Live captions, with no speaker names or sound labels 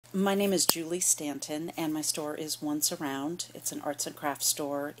My name is Julie Stanton, and my store is Once Around. It's an arts and crafts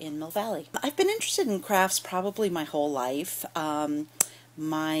store in Mill Valley. I've been interested in crafts probably my whole life.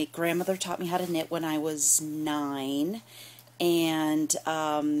 My grandmother taught me how to knit when I was 9, and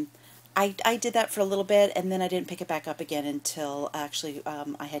I did that for a little bit, and then I didn't pick it back up again until actually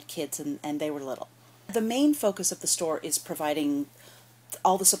I had kids and they were little. The main focus of the store is providing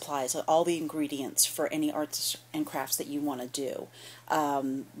all the supplies, all the ingredients for any arts and crafts that you want to do.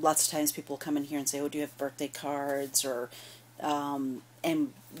 Lots of times people come in here and say, "Oh, do you have birthday cards?" Or,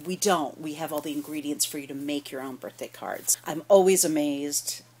 and we don't. We have all the ingredients for you to make your own birthday cards. I'm always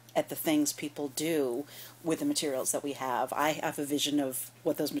amazed at the things people do with the materials that we have. I have a vision of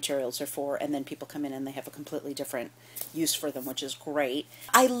what those materials are for, and then people come in and they have a completely different use for them, which is great.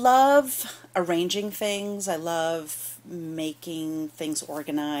 I love arranging things. I love making things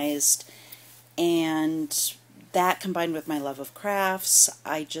organized, and that combined with my love of crafts,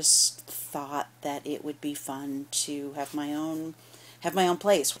 I just thought that it would be fun to have my own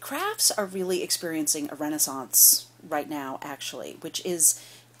place. Crafts are really experiencing a renaissance right now, actually, which is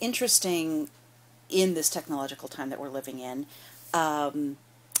interesting in this technological time that we're living in. And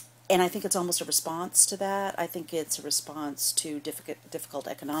I think it's almost a response to that. I think it's a response to difficult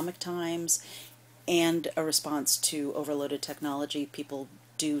economic times and a response to overloaded technology. People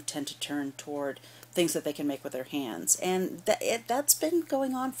do tend to turn toward things that they can make with their hands. And that's been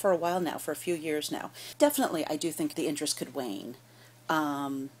going on for a while now, for a few years now. Definitely, I do think the interest could wane.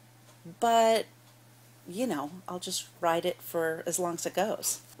 But I'll just ride it for as long as it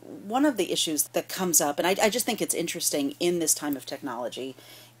goes. One of the issues that comes up, and I just think it's interesting in this time of technology,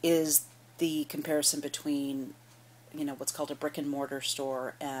 is the comparison between, what's called a brick and mortar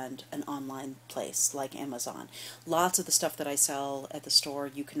store and an online place like Amazon. Lots of the stuff that I sell at the store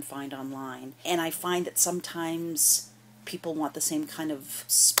you can find online. And I find that sometimes people want the same kind of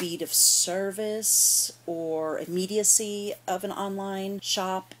speed of service or immediacy of an online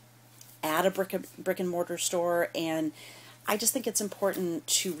shop at a brick and mortar store, and I just think it's important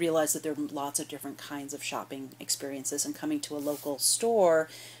to realize that there are lots of different kinds of shopping experiences, and coming to a local store,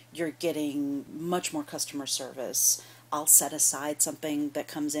 you're getting much more customer service. I'll set aside something that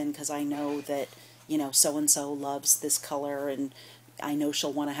comes in because I know that, so and so loves this color, and I know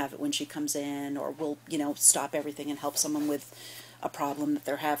she'll want to have it when she comes in, or we'll, stop everything and help someone with a problem that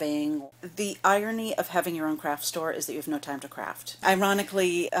they're having. The irony of having your own craft store is that you have no time to craft.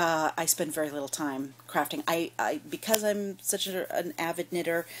 Ironically, I spend very little time crafting. Because I'm such an avid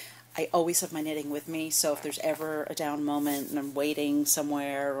knitter, I always have my knitting with me, so if there's ever a down moment and I'm waiting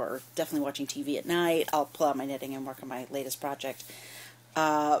somewhere or definitely watching TV at night, I'll pull out my knitting and work on my latest project.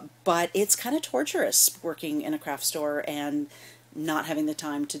 But it's kind of torturous working in a craft store and not having the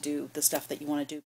time to do the stuff that you want to do.